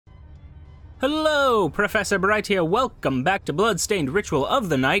Hello, Professor Bright here. Welcome back to Bloodstained Ritual of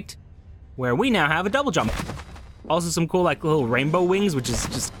the Night, where we now have a double jump. Also some cool, like, little rainbow wings, which is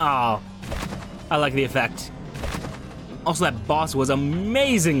just, I like the effect. Also, that boss was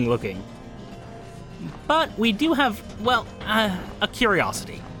amazing looking. But we do have, well, a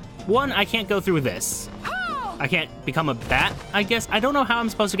curiosity. One, I can't go through this. I can't become a bat, I guess. I don't know how I'm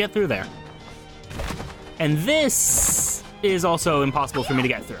supposed to get through there. And this is also impossible for me to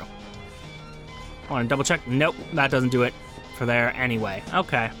get through. Want to double check? Nope, that doesn't do it for there anyway.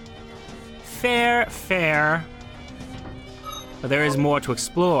 Okay. Fair. But there is more to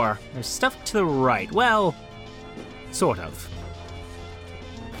explore. There's stuff to the right. Well, sort of.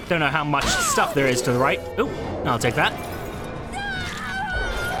 Don't know how much stuff there is to the right. Ooh, I'll take that.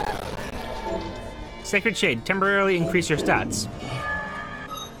 Sacred Shade, temporarily increase your stats.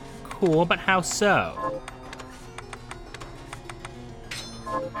 Cool, but how so?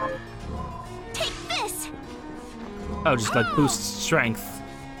 Take this! Oh, just like boosts strength.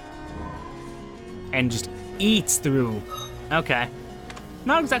 And just eats through. Okay.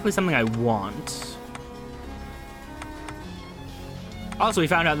 Not exactly something I want. Also, we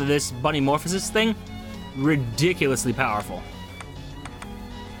found out that this bunny morphosis thing, ridiculously powerful.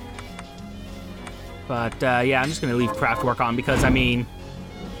 But yeah, I'm just gonna leave craft work on because, I mean,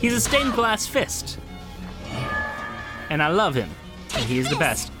 he's a stained glass fist. And I love him. And he is the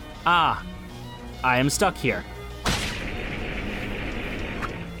best. Ah, I am stuck here.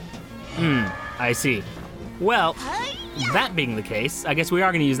 I see. Well, that being the case, I guess we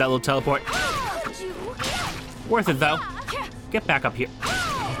are gonna use that little teleport. Worth it though. Get back up here.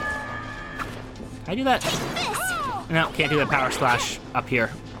 Can I do that? No, can't do that power slash up here.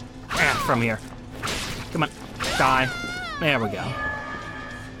 From here. Come on, die. There we go.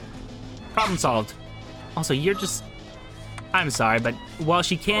 Problem solved. Also, you're just... I'm sorry, but while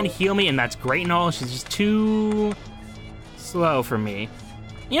she can heal me, and that's great and all, she's just too slow for me.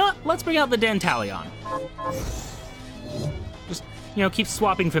 You know what? Let's bring out the Dantalion. Just, you know, keep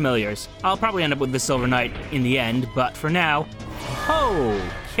swapping familiars. I'll probably end up with the Silver Knight in the end, but for now...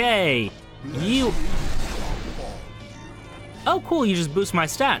 Okay, you... Oh, cool, you just boost my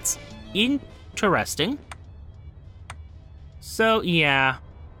stats. Interesting. So, yeah,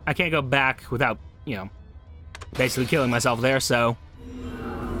 I can't go back without, you know, basically killing myself there, so...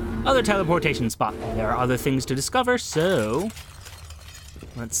 Other teleportation spot. There are other things to discover, so...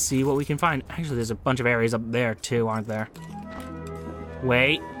 Let's see what we can find. Actually, there's a bunch of areas up there, too, aren't there?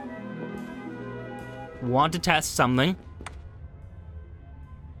 Wait. Want to test something.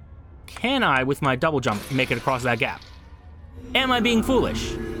 Can I, with my double jump, make it across that gap? Am I being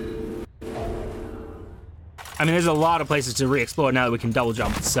foolish? I mean, there's a lot of places to re-explore now that we can double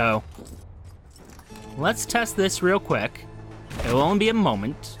jump, so... Let's test this real quick. It'll only be a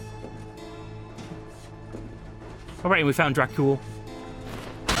moment. Alright, we found Dracul.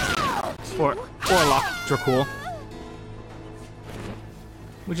 Or Lock Dracul.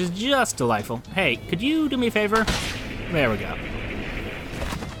 Which is just delightful. Hey, could you do me a favor? There we go.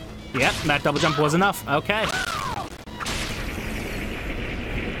 Yep, that double jump was enough. Okay.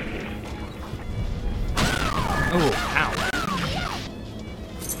 Ooh, ow.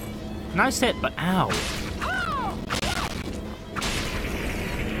 Nice hit, but ow.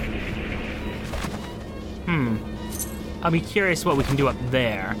 I'll be curious what we can do up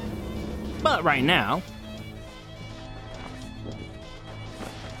there. But right now...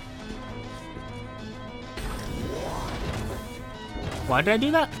 Why did I do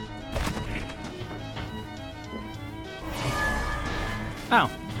that?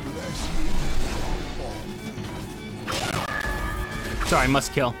 Oh. Sorry,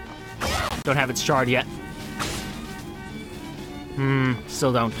 must kill. Don't have its shard yet.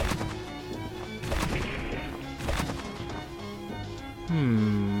 Still don't.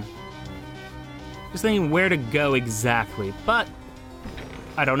 Just thinking where to go exactly, but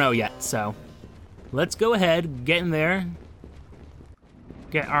I don't know yet, so let's go ahead, get in there,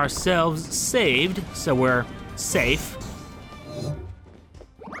 get ourselves saved so we're safe.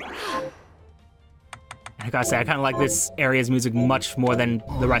 I gotta say, I kind of like this area's music much more than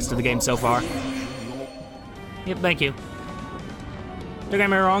the rest of the game so far. Yep, thank you. Don't get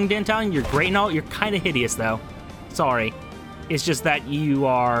me wrong, Dantalion, you're great and all, you're kind of hideous though. Sorry. It's just that you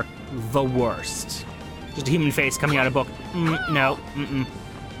are the worst. Just a human face coming out of a book. No,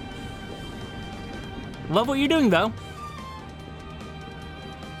 Love what you're doing though.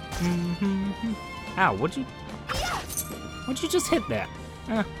 Ow, what'd you just hit there?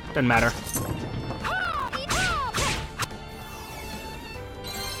 Doesn't matter.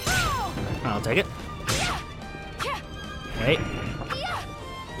 I'll take it. Okay.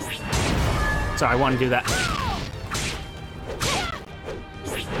 Sorry, I want to do that.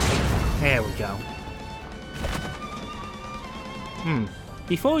 There we go.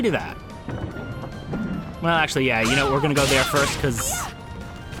 Before we do that... Well, actually, yeah, you know, we're gonna go there first, because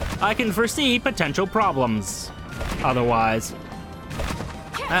I can foresee potential problems otherwise.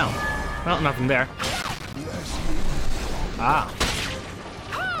 Oh. Well, nothing there. Ah.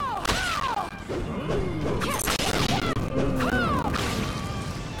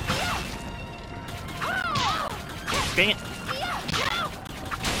 Dang it.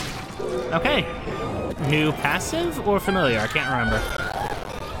 Okay. New passive or familiar? I can't remember.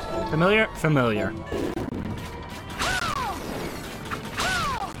 Familiar? Familiar.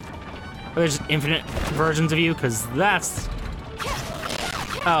 Are there just infinite versions of you? Because that's...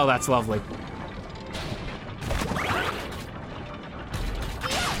 Oh, that's lovely.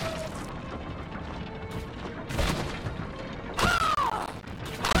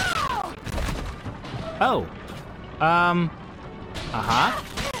 Oh. Uh-huh.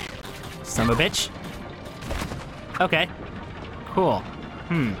 Son of a bitch. Okay. Cool.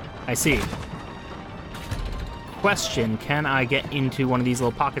 I see. Question, can I get into one of these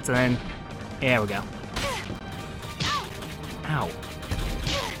little pockets and then... There we go. Ow.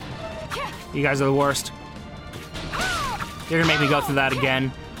 You guys are the worst. You're gonna make me go through that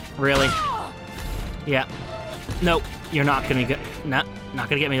again. Really? Yeah. Nope. You're not gonna get... Nah, not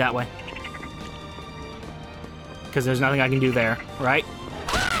gonna get me that way. Because there's nothing I can do there, right?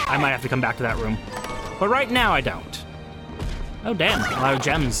 I might have to come back to that room. But right now, I don't. Oh, damn. A lot of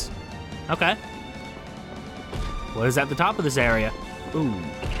gems. Okay. What is at the top of this area? Ooh.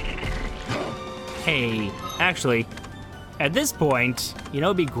 Hey, actually, at this point, you know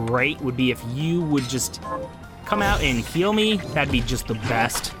what'd be great would be if you would just come out and heal me. That'd be just the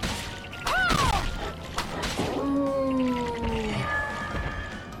best.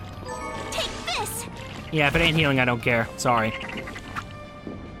 Take this. Yeah, if it ain't healing, I don't care. Sorry.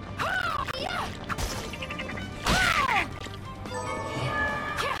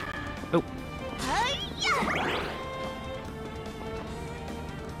 Oh.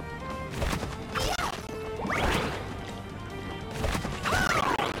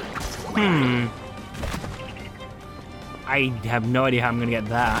 I have no idea how I'm gonna get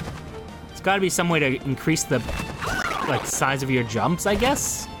that. It's gotta be some way to increase the, like, size of your jumps, I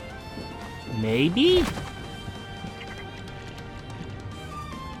guess? Maybe?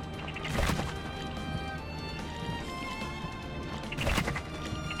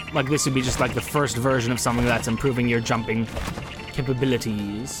 Like, this would be just like the first version of something that's improving your jumping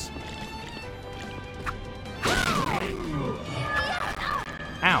capabilities.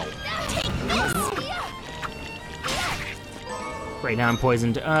 Ow. Right now I'm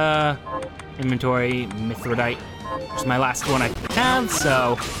poisoned. Inventory, Mithrodite. Which is my last one I have,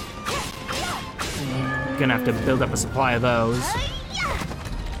 so... I'm gonna have to build up a supply of those.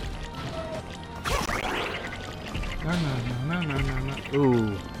 No.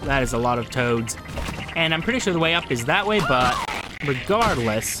 Ooh, that is a lot of toads. And I'm pretty sure the way up is that way, but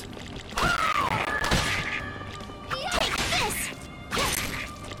regardless...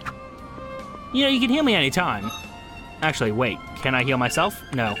 You know, you can heal me anytime. Actually, wait. Can I heal myself?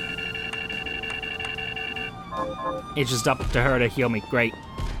 No. It's just up to her to heal me. Great.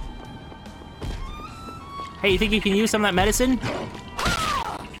 Hey, you think you can use some of that medicine?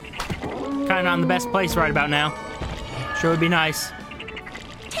 Kinda not in the best place right about now. Sure would be nice.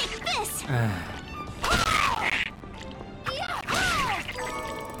 Take this.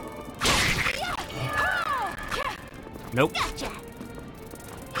 Nope. Gotcha.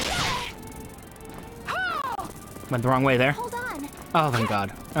 Went the wrong way there. Hold on. Oh, thank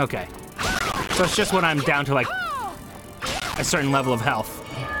God. Okay. So it's just when I'm down to, like, a certain level of health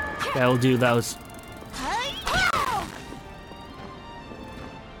that'll do those.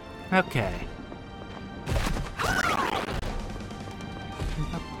 Okay.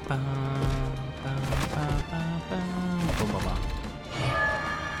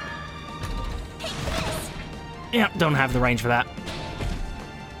 Yeah, don't have the range for that.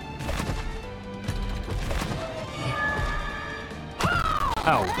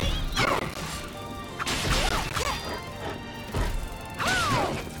 Oh.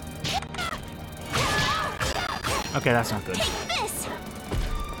 Okay, that's not good.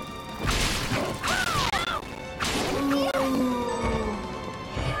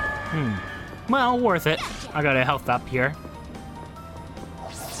 Well, worth it. I got a health up here.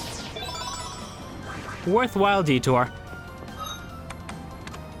 Worthwhile detour.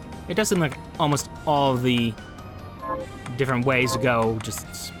 It does seem like almost all of the different ways to go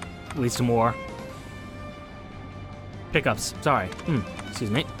just leads to more pickups. Sorry. Excuse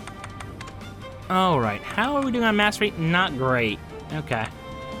me. Alright, how are we doing on mastery? Not great. Okay.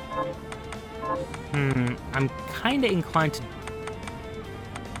 I'm kinda inclined to...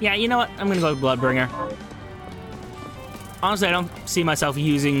 Yeah, you know what? I'm gonna go with Bloodbringer. Honestly, I don't see myself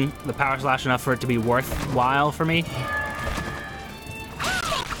using the Power Slash enough for it to be worthwhile for me.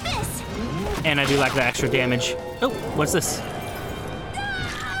 And I do like that extra damage. Oh, what's this?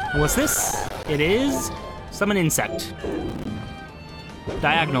 What's this? It is... Summon insect.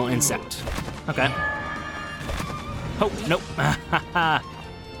 Diagonal insect. Okay. Oh, nope.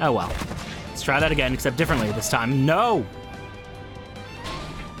 Oh well. Let's try that again, except differently this time. No!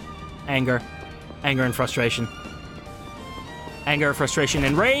 Anger. Anger and frustration. Anger, frustration,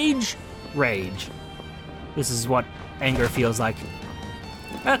 and rage? Rage. This is what anger feels like.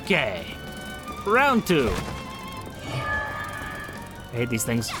 Okay. Round 2. I hate these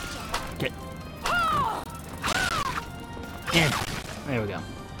things. Get. Yeah. There we go.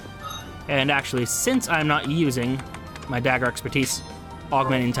 And actually, since I'm not using my dagger expertise,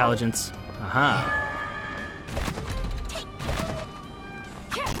 augment intelligence. Aha.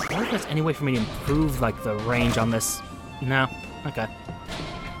 I wonder if there's any way for me to improve, like, the range on this. No? Okay.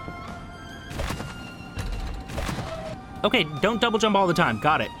 Okay, don't double jump all the time.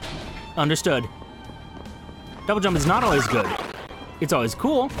 Got it. Understood. Double jump is not always good. It's always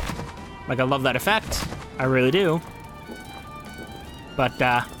cool. Like, I love that effect. I really do. But,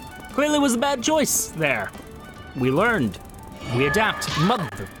 clearly was a bad choice there. We learned. We adapt.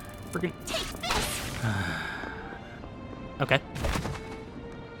 Mother freaking... Okay.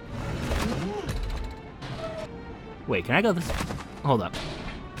 Wait, can I go this... Hold up.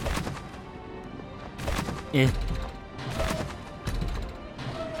 I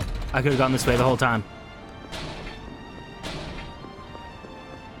could have gone this way the whole time.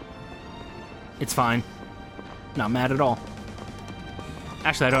 It's fine. Not mad at all.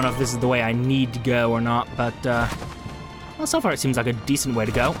 Actually, I don't know if this is the way I need to go or not, but, well, so far it seems like a decent way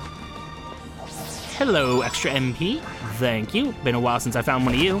to go. Hello, extra MP. Thank you. Been a while since I found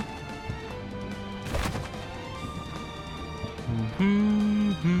one of you.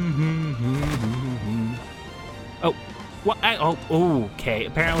 Oh, what? Oh, okay.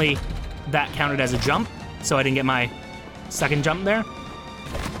 Apparently that counted as a jump, so I didn't get my second jump there.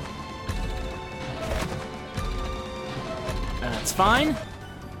 That's fine.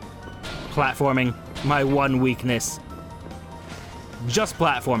 Platforming, my one weakness. Just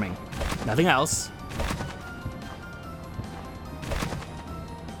platforming, nothing else.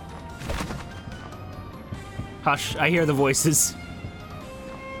 Hush, I hear the voices.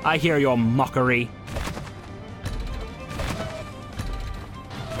 I hear your mockery.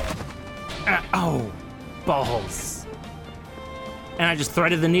 Oh, balls. And I just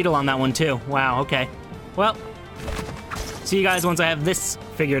threaded the needle on that one too. Wow, okay. Well, see you guys once I have this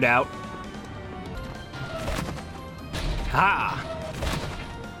figured out. Ha!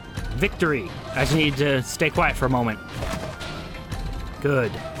 Victory. I just need to stay quiet for a moment.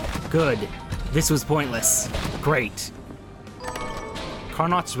 Good. Good. This was pointless. Great.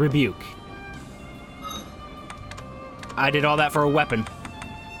 Carnot's Rebuke. I did all that for a weapon.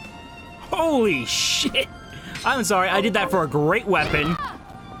 Holy shit! I'm sorry, I did that for a great weapon.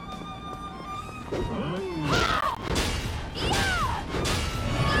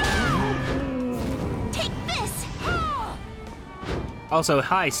 Also,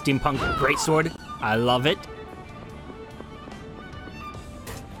 hi, Steampunk Greatsword. I love it.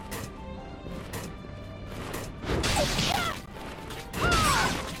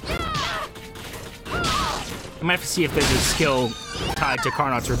 I might have to see if there's a skill tied to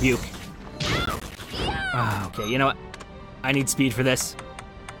Carnot's Rebuke. Okay, you know what? I need speed for this.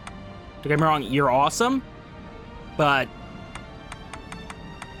 Don't get me wrong, you're awesome, but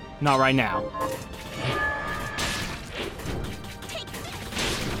not right now.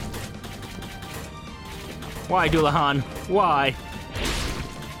 Why, Dullahan? Why?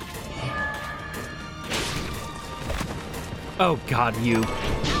 Oh god, you.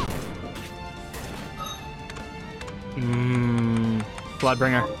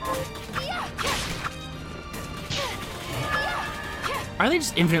 Bloodbringer. Are they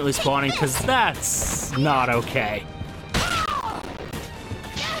just infinitely spawning? Because that's not okay.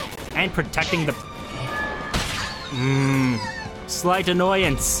 And protecting the... Slight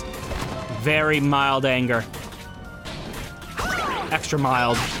annoyance. Very mild anger. Extra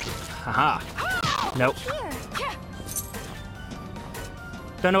mild. Haha. Nope.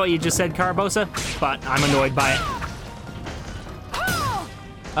 Don't know what you just said, Carabosa, but I'm annoyed by it.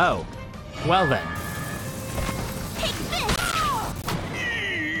 Oh. Well then.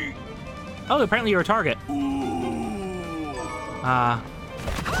 Oh, apparently you're a target.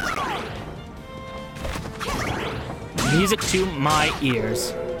 Music to my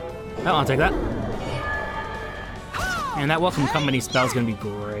ears. Oh, I'll take that. And that welcome company spell is gonna be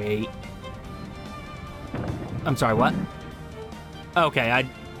great. I'm sorry, what? Okay,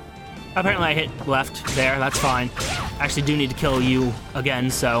 apparently I hit left there, that's fine. I actually do need to kill you again,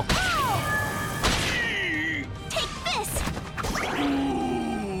 so. Take this.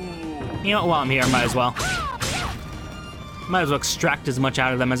 You know what, while I'm here, might as well. Might as well extract as much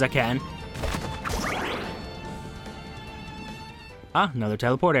out of them as I can. Ah, another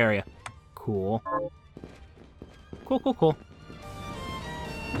teleport area. Cool. Cool.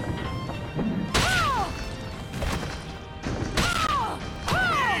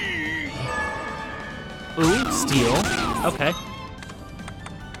 Ooh, steel. Okay.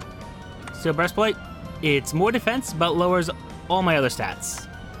 Steel breastplate. It's more defense, but lowers all my other stats.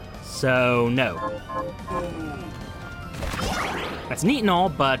 So, no. That's neat and all,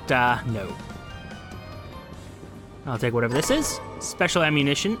 but, no. I'll take whatever this is. Special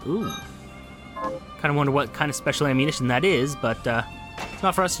ammunition. Ooh. Kind of wonder what kind of special ammunition that is, but, it's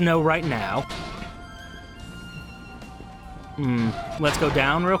not for us to know right now. Let's go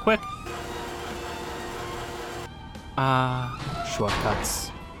down real quick.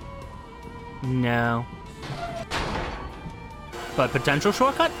 Shortcuts. No. But potential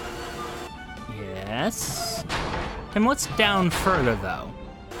shortcut? Yes. And what's down further, though?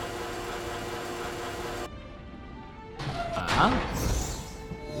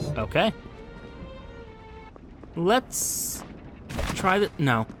 Okay. Let's try the...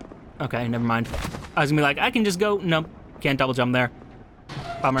 No. Okay, never mind. I was gonna be like, I can just go... Nope. Can't double jump there.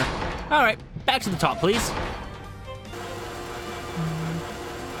 Bummer. Alright, back to the top, please.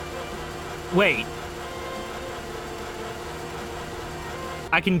 Wait.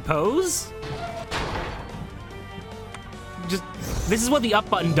 I can pose? Just... This is what the up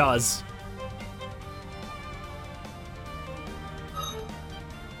button does.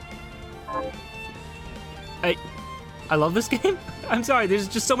 I love this game. I'm sorry, there's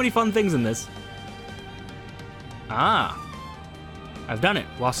just so many fun things in this. Ah. I've done it.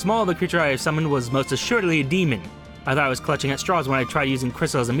 While small, the creature I summoned was most assuredly a demon. I thought I was clutching at straws when I tried using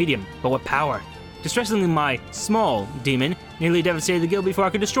crystal as a medium, but what power. Distressingly, my small demon nearly devastated the guild before I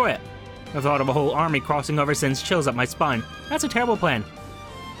could destroy it. The thought of a whole army crossing over sends chills up my spine. That's a terrible plan.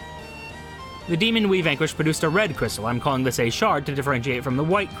 The demon we vanquished produced a red crystal. I'm calling this a shard to differentiate from the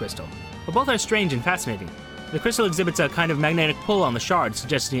white crystal. But both are strange and fascinating. The crystal exhibits a kind of magnetic pull on the shard,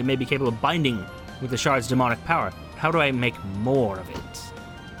 suggesting it may be capable of binding with the shard's demonic power. How do I make more of it?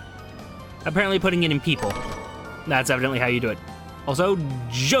 Apparently putting it in people. That's evidently how you do it. Also,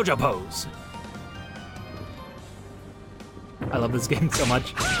 JoJo pose. I love this game so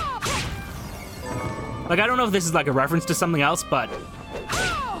much. Like, I don't know if this is like a reference to something else, but...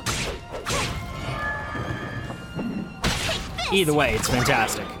 Either way, it's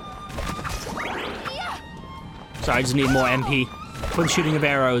fantastic. Sorry, I just need more MP for the shooting of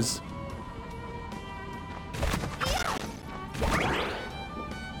arrows.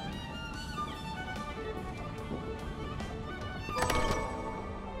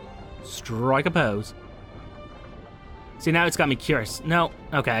 Strike a pose. See, now it's got me curious. No,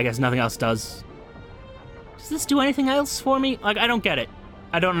 okay, I guess nothing else does. Does this do anything else for me? Like, I don't get it.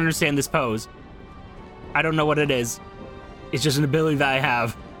 I don't understand this pose. I don't know what it is. It's just an ability that I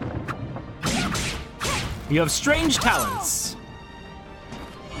have. You have strange talents.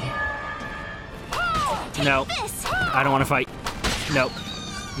 No, I don't want to fight. Nope,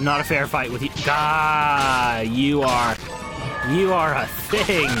 not a fair fight with you. God, you are a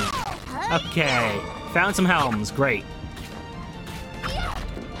thing. Okay, found some helms, great.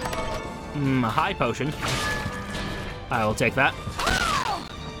 A high potion. I will take that.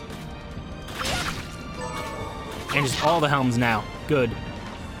 And just all the helms now, good.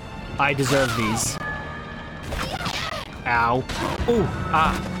 I deserve these. Ow. Ooh,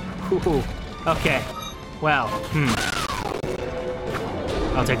 ah, ooh, okay. Well,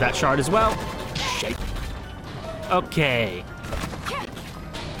 I'll take that shard as well. Shake. Okay.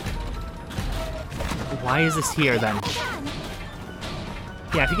 Why is this here, then?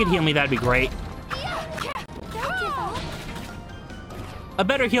 Yeah, if you could heal me, that'd be great. A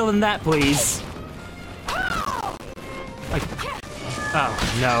better heal than that, please. Like,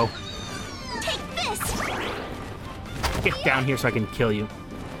 oh, no. Get down here so I can kill you.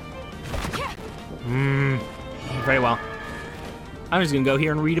 Very well. I'm just gonna go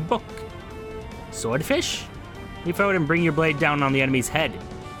here and read a book. Swordfish? Leap forward and bring your blade down on the enemy's head.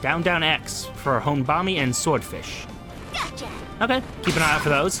 Down, down, X for Honbami and Swordfish. Gotcha. Okay, keep an eye out for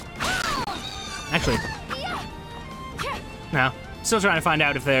those. Actually, no, Still trying to find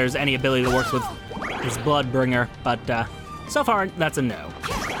out if there's any ability that works with this Bloodbringer, but so far, that's a no.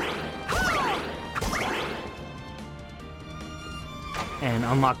 And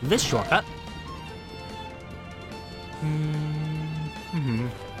unlock this shortcut.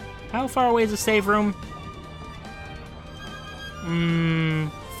 How far away is the save room?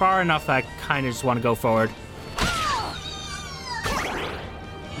 Far enough that I kind of just want to go forward.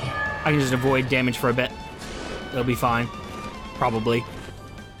 I can just avoid damage for a bit. It'll be fine. Probably.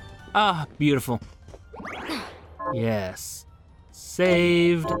 Ah, beautiful. Yes.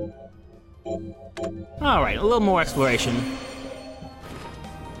 Saved. Alright, a little more exploration.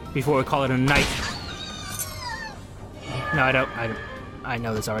 Before we call it a night. No, I don't. I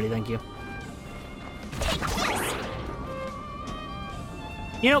know this already, thank you.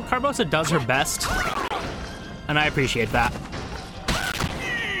 You know, Carbosa does her best, and I appreciate that.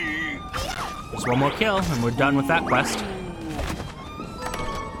 Just one more kill, and we're done with that quest.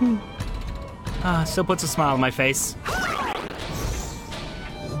 Still puts a smile on my face.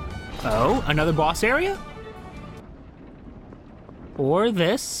 Oh, another boss area? Or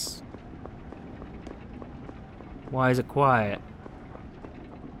this? Why is it quiet?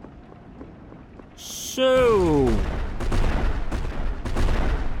 So...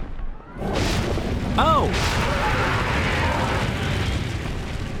 Oh!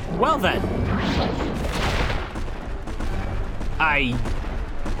 Well then.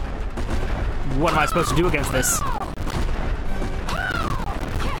 What am I supposed to do against this?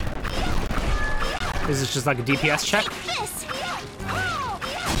 Is this just like a DPS check?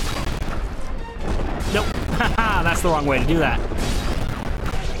 Nope. Haha, that's the wrong way to do that.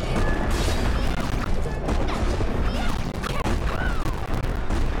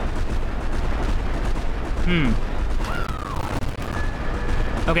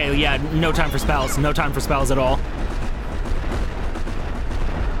 Okay, yeah, no time for spells. No time for spells at all.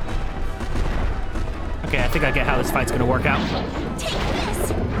 Okay, I think I get how this fight's gonna work out.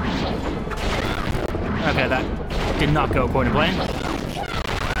 Okay, that did not go according to plan.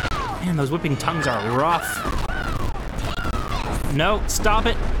 Man, those whipping tongues are rough. No, stop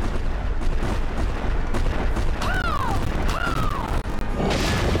it.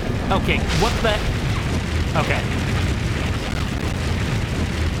 Okay, what the... Okay.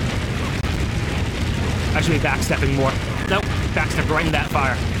 I should be backstepping more. Nope, backstep right in that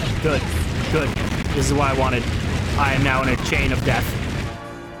fire. Good, good. This is what I wanted. I am now in a chain of death.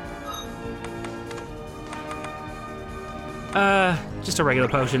 Just a regular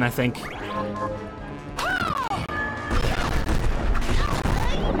potion, I think.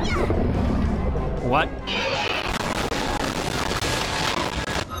 What?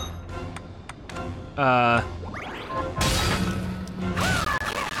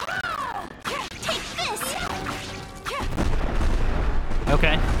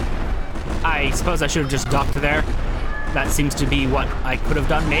 Okay. I suppose I should have just docked there. That seems to be what I could have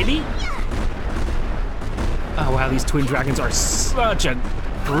done, maybe? Oh wow, these twin dragons are such a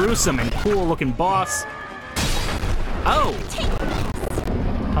gruesome and cool looking boss. Oh!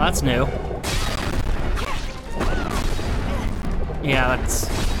 Oh, that's new. Yeah,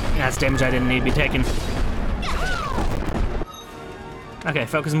 that's damage I didn't need to be taking. Okay,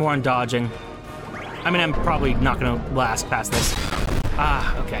 focus more on dodging. I mean, I'm probably not gonna last past this.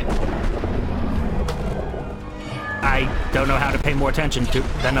 Ah, okay. I don't know how to pay more attention to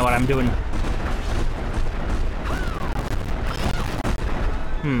than what I'm doing.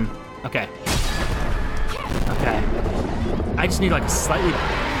 Okay. Okay. I just need like a slightly...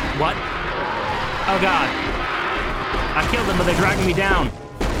 What? Oh god. I killed them, but they're dragging me down.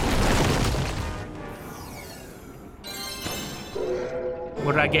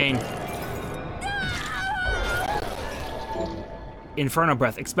 What did I gain? Inferno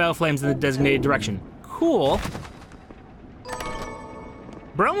Breath. Expel flames in the designated direction. Cool.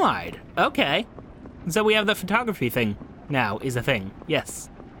 Bromide. Okay. So we have the photography thing now is a thing. Yes.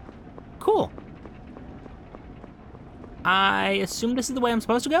 Cool. I assume this is the way I'm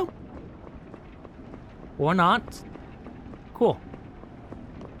supposed to go? Or not? Cool.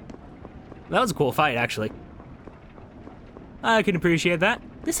 That was a cool fight, actually. I can appreciate that.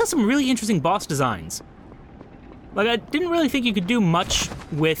 This has some really interesting boss designs. Like, I didn't really think you could do much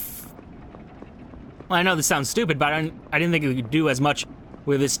with... Well, I know this sounds stupid, but I didn't think you could do as much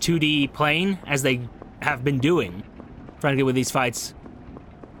with this 2D plane as they have been doing. Trying to get with these fights.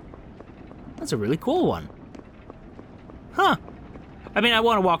 That's a really cool one. Huh. I mean, I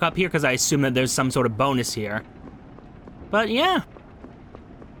want to walk up here because I assume that there's some sort of bonus here. But yeah.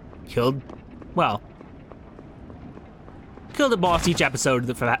 Killed a boss each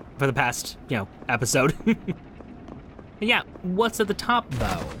episode for the past, episode. And yeah, what's at the top,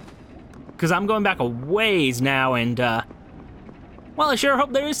 though? Because I'm going back a ways now, and, well, I sure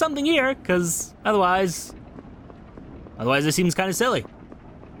hope there is something here, because otherwise this seems kind of silly.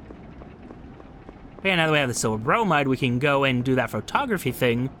 But yeah, now that we have the silver bromide, we can go and do that photography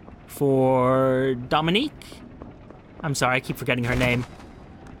thing for Dominique? I'm sorry, I keep forgetting her name.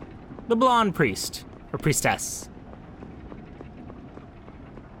 The blonde priest, or priestess.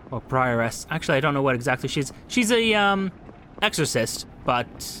 Or prioress. Actually, I don't know what exactly she's. She's a, exorcist,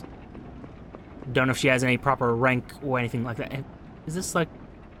 but don't know if she has any proper rank or anything like that. Is this like...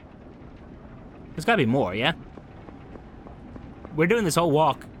 There's gotta be more, yeah? We're doing this whole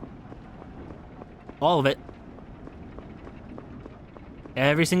walk. All of it.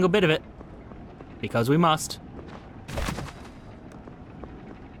 Every single bit of it. Because we must.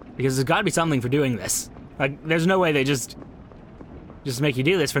 Because there's gotta be something for doing this. Like, there's no way they just make you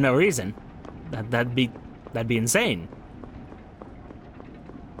do this for no reason. That'd be insane.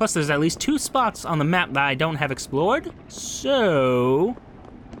 Plus, there's at least 2 spots on the map that I don't have explored, so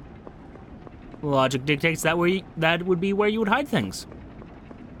logic dictates that would be where you would hide things.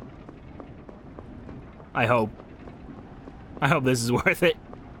 I hope this is worth it.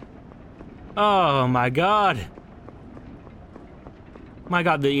 Oh my god. My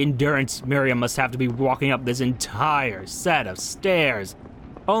god, the endurance Miriam must have to be walking up this entire set of stairs,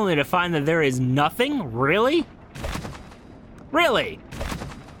 only to find that there is nothing? Really? Really?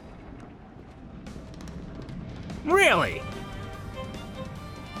 Really?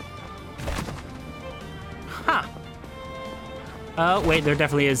 Huh. Oh, wait, there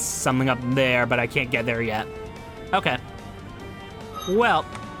definitely is something up there, but I can't get there yet. Okay. Well,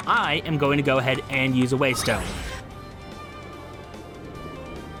 I am going to go ahead and use a waystone.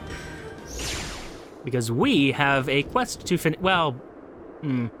 Because we have a quest to finish. Well,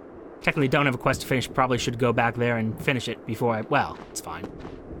 technically don't have a quest to finish. Probably should go back there and finish it before I. Well, it's fine.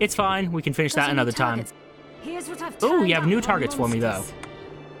 It's fine. We can finish that another time. Oh, you have new targets for me, though.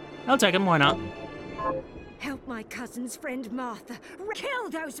 I'll take them. Why not? Help my cousin's friend Martha. Kill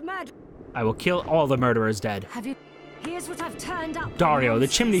those murderers. I will kill all the murderers dead. Have you? Here's what I've turned up. Dario, the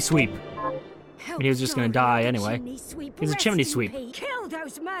chimney sweep. I mean, he was just gonna die anyway. He's a chimney sweep. Kill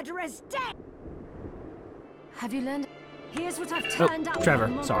those murderers dead. Have you learned? Here's what I've turned up.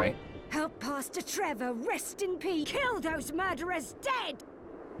 Trevor, sorry. Help Pastor Trevor rest in peace. Kill those murderers dead.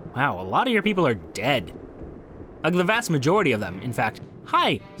 Wow, a lot of your people are dead. Like the vast majority of them, in fact.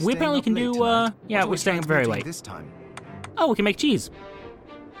 Hi, we apparently can do, yeah, we're staying up very late. This time? Oh, we can make cheese.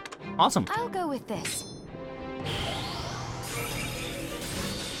 Awesome. I'll go with this.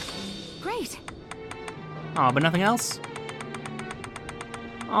 Great. Oh, but nothing else?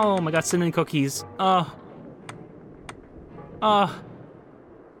 Oh my god, cinnamon cookies. I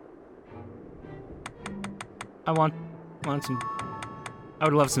want some... I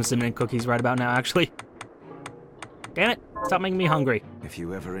would love some cinnamon cookies right about now, actually. Damn it, stop making me hungry. If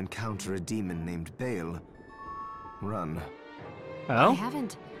you ever encounter a demon named Bale, run. Oh? I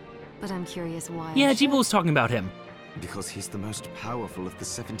haven't, but I'm curious why. Yeah, Jeeble was talking about him. Because he's the most powerful of the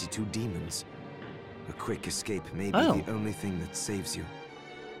 72 demons. A quick escape may be Oh. the only thing that saves you.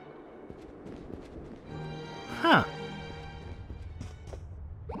 Huh.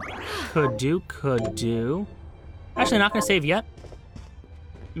 Could do. Actually, not gonna save yet.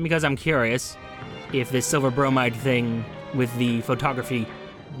 Because I'm curious if this silver bromide thing with the photography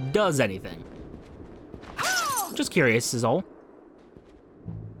does anything. Just curious is all.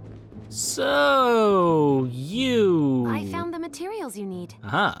 So, you... I found the materials you need.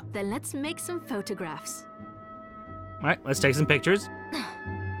 Uh-huh. Then let's make some photographs. Alright, let's take some pictures.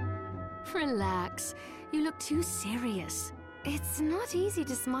 Relax. You look too serious. It's not easy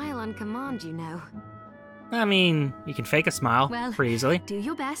to smile on command, you know. I mean, you can fake a smile Well, pretty easily. do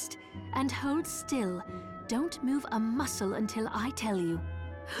your best and hold still. Don't move a muscle until I tell you.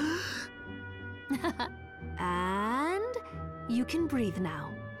 And you can breathe now.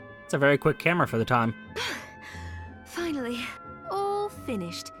 It's a very quick camera for the time. Finally, all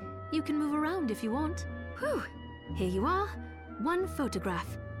finished. You can move around if you want. Whew. Here you are. One photograph.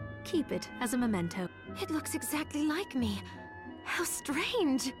 Keep it as a memento. It looks exactly like me. How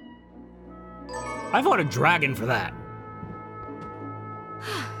strange. I fought a dragon for that.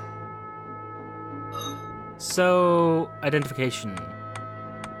 So, identification.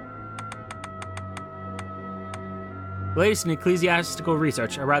 Latest in ecclesiastical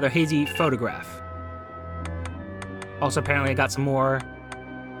research, a rather hazy photograph. Also, apparently I got some more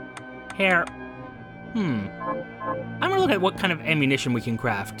hair. I'm gonna look at what kind of ammunition we can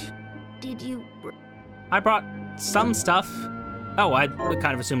craft. Did you... I brought some stuff. Oh, I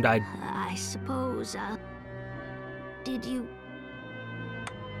kind of assumed I'd... I suppose I'll... Did you...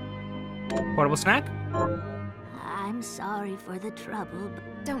 Portable snack? I'm sorry for the trouble,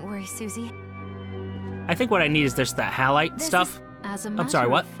 but... Don't worry, Susie. I think what I need is just that halite stuff. As a I'm sorry,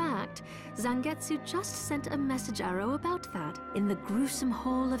 what? fact, Zangetsu just sent a message arrow about that. In the gruesome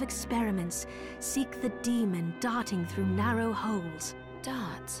hall of experiments, seek the demon darting through narrow holes.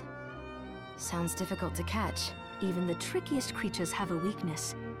 Darts. Sounds difficult to catch. Even the trickiest creatures have a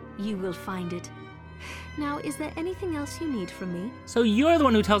weakness. You will find it. Now, is there anything else you need from me? So you're the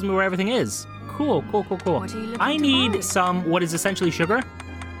one who tells me where everything is. Cool, cool, cool, cool. What are you looking I to need buy? some, what is essentially sugar.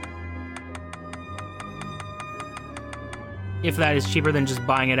 If that is cheaper than just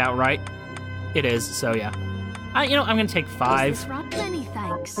buying it outright. It is, so yeah. I'm gonna take 5. Is this right? Many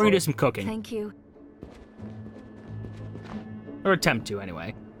thanks. We're gonna do some cooking. Thank you. Or attempt to,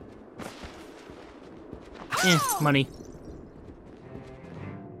 anyway. Money.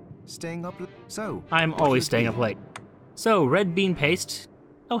 Staying up. So. I'm always staying up late. So, red bean paste.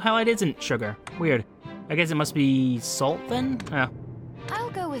 Oh, halite isn't sugar. Weird. I guess it must be salt then? Oh. I'll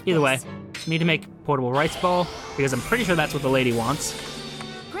go with Either way, this. need to make portable rice ball, because I'm pretty sure that's what the lady wants.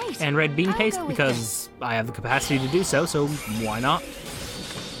 Great. And red bean I'll paste, go with because I have the capacity to do so, so why not?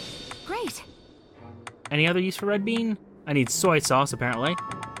 Great. Any other use for red bean? I need soy sauce, apparently.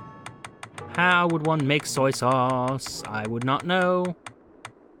 How would one make soy sauce? I would not know.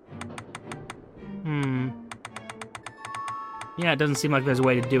 Yeah, it doesn't seem like there's a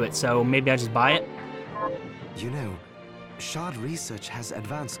way to do it, so maybe I just buy it? You know, shard research has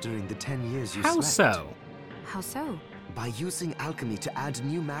advanced during the 10 years you How slept. so? How so? By using alchemy to add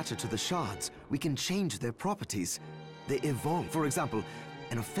new matter to the shards, we can change their properties. They evolve. For example,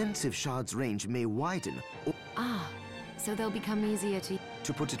 an offensive shard's range may widen. Or, Ah, so they'll become easier to...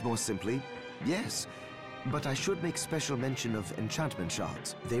 to put it more simply, yes. But I should make special mention of enchantment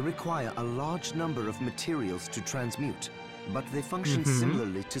shards. They require a large number of materials to transmute, but they function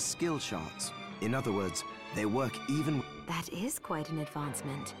similarly to skill shards. In other words, they work even... That is quite an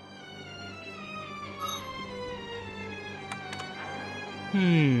advancement.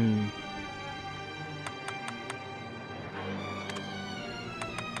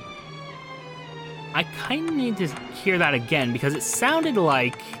 I kind of need to hear that again, because it sounded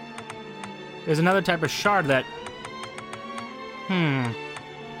like there's another type of shard that...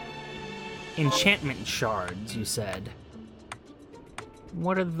 Enchantment shards, you said.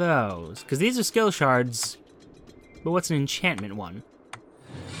 What are those? Because these are skill shards, but what's an enchantment one?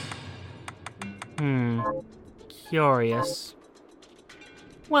 Curious.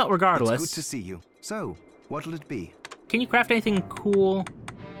 Well, regardless. It's good to see you. So, what'll it be? Can you craft anything cool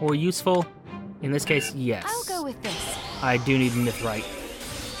or useful? In this case, yes. I'll go with this. I do need mithrite.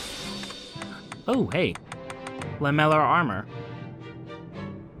 Oh, hey. Lamellar armor.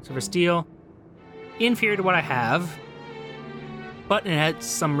 Silver steel. Inferior to what I have, but it has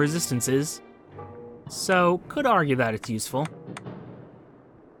some resistances, so could argue that it's useful.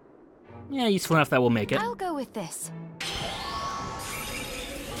 Yeah, useful enough that we'll make it. I'll go with this.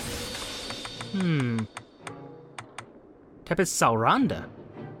 Tepes Salranda.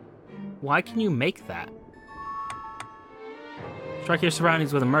 Why can you make that? Strike your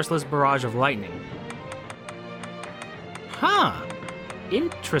surroundings with a merciless barrage of lightning. Huh.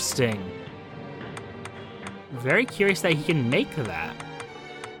 Interesting. Very curious that he can make that.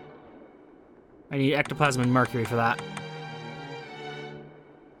 I need ectoplasm and mercury for that.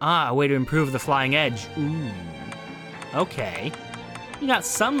 Ah, a way to improve the flying edge. Ooh. Okay. You got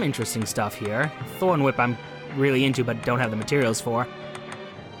some interesting stuff here. Thorn Whip I'm really into but don't have the materials for.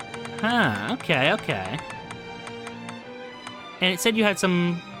 Huh, okay, okay. And it said you had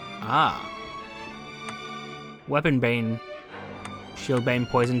some... Weapon Bane. Shield Bane,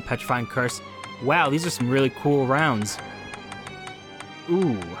 Poison, Petrifying Curse. Wow, these are some really cool rounds.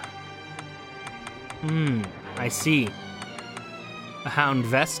 Ooh. I see. A Hound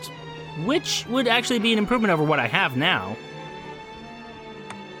Vest, which would actually be an improvement over what I have now.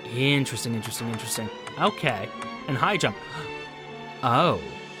 Interesting, interesting, interesting. Okay. And high jump. Oh.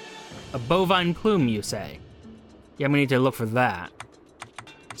 A bovine plume, you say? Yeah, we need to look for that.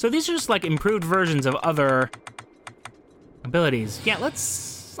 So these are just like improved versions of other abilities. Yeah,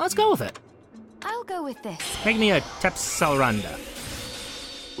 let's go with it. I'll go with this. Make me a Tepes Salranda.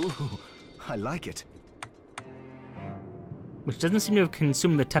 Ooh, I like it. Which doesn't seem to have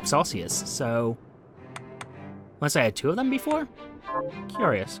consumed the Tepes Osseous, so... Unless I had 2 of them before?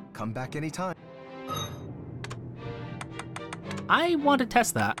 Curious. Come back anytime. I want to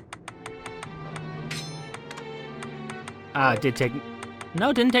test that. Did take...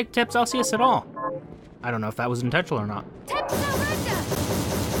 No, didn't take Tepes Osseous at all. I don't know if that was intentional or not.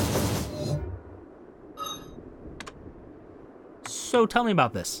 So tell me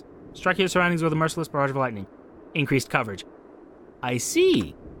about this. Strike your surroundings with a merciless barrage of lightning. Increased coverage. I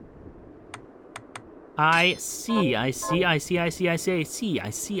see. I see.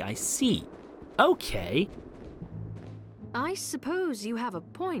 Okay. I suppose you have a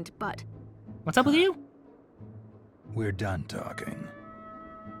point, but... What's up with you? We're done talking.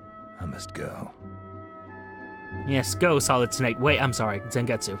 I must go. Yes, go, Solid Snake. Wait, I'm sorry,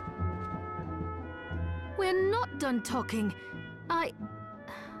 Zangetsu. We're not done talking.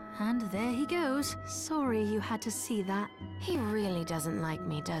 And there he goes. Sorry you had to see that. He really doesn't like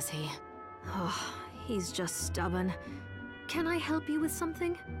me, does he? Oh, he's just stubborn. Can I help you with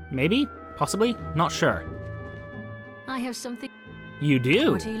something? Maybe? Possibly? Not sure. I have something. You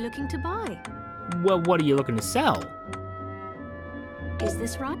do? What are you looking to buy? Well, what are you looking to sell? Is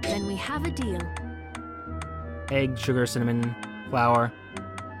this right? Then we have a deal. Egg, sugar, cinnamon, flour.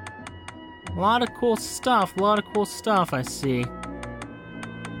 A lot of cool stuff, I see.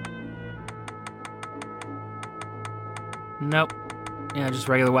 Nope. Yeah, just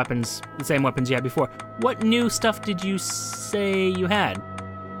regular weapons. The same weapons you had before. What new stuff did you say you had?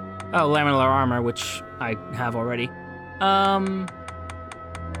 Oh, laminar armor, which I have already. Yeah,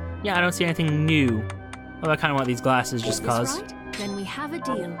 I don't see anything new. Although I kind of want these glasses just cause. Is this right? Then we have a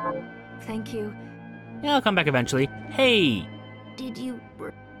deal. Thank you. Yeah, I'll come back eventually. Hey! Did you...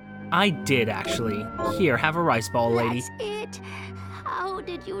 I did, actually. Here, have a rice ball, lady. That's it. How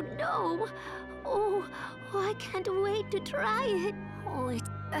did you know? Oh, I can't wait to try it. Oh, it's...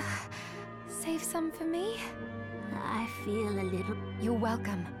 Save some for me? I feel a little... You're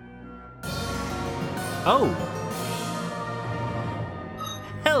welcome. Oh!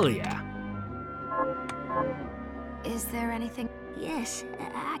 Hell yeah! Is there anything... Yes,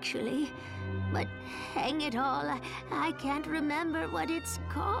 actually. But hang it all, I can't remember what it's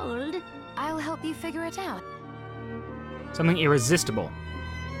called. I'll help you figure it out. Something irresistible.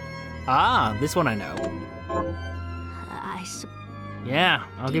 Ah, this one I know. Yeah,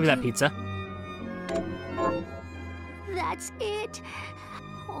 I'll give you that pizza. That's it.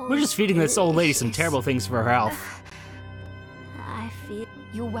 Oh, We're just feeding this old lady some terrible things for her health. I feel...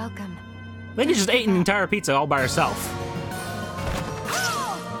 You're welcome. Lady just ate an entire pizza all by herself.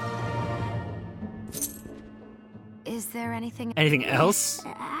 Is there anything... Anything else?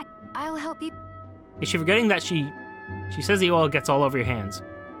 I'll help you. Is she forgetting that she says the oil gets all over your hands?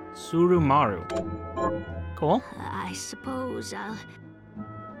 Surumaru. Cool. I suppose I'll...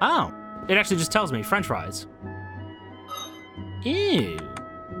 Oh, it actually just tells me French fries. Ew.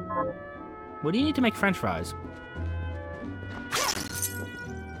 What do you need to make French fries?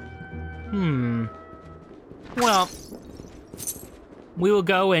 Well, we will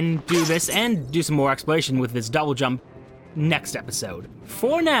go and do this and do some more exploration with this double jump next episode.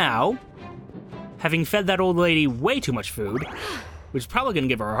 For now, having fed that old lady way too much food, which is probably going to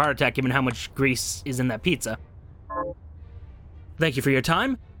give her a heart attack given how much grease is in that pizza. Thank you for your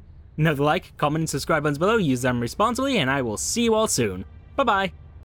time. Note the like, comment, and subscribe buttons below. Use them responsibly, and I will see you all soon. Bye-bye.